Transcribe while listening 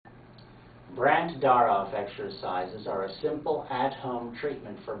Brandt-Daroff exercises are a simple at-home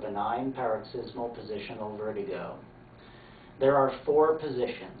treatment for benign paroxysmal positional vertigo. There are 4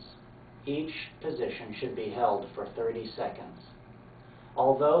 positions. Each position should be held for 30 seconds.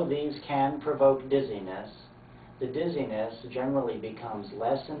 Although these can provoke dizziness, the dizziness generally becomes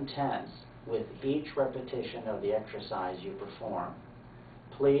less intense with each repetition of the exercise you perform.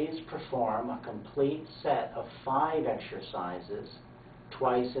 Please perform a complete set of 5 exercises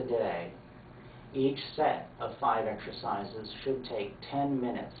twice a day. Each set of 5 exercises should take 10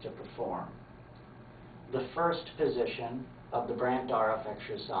 minutes to perform. The first position of the Brandt-Daroff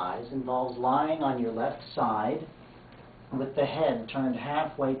exercise involves lying on your left side with the head turned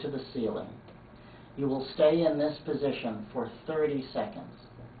halfway to the ceiling. You will stay in this position for 30 seconds.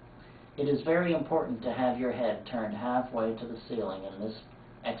 It is very important to have your head turned halfway to the ceiling in this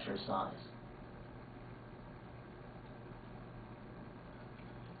exercise.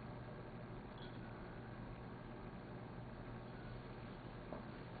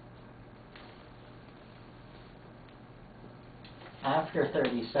 After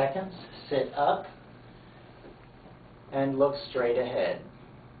 30 seconds, sit up and look straight ahead.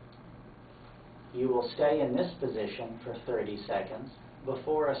 You will stay in this position for 30 seconds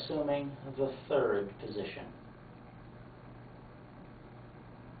before assuming the third position.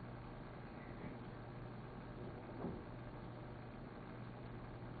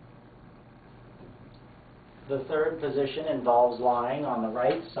 The third position involves lying on the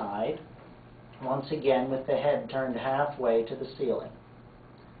right side, once again with the head turned halfway to the ceiling.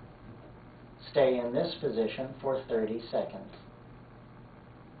 Stay in this position for 30 seconds.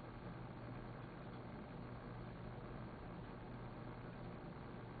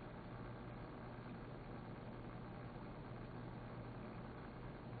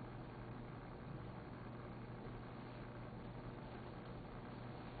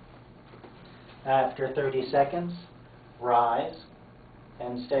 After 30 seconds, rise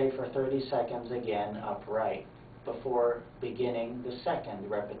and stay for 30 seconds again upright before beginning the second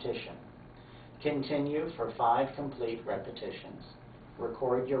repetition. Continue for 5 complete repetitions.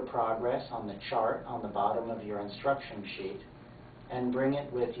 Record your progress on the chart on the bottom of your instruction sheet and bring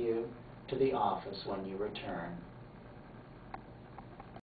it with you to the office when you return.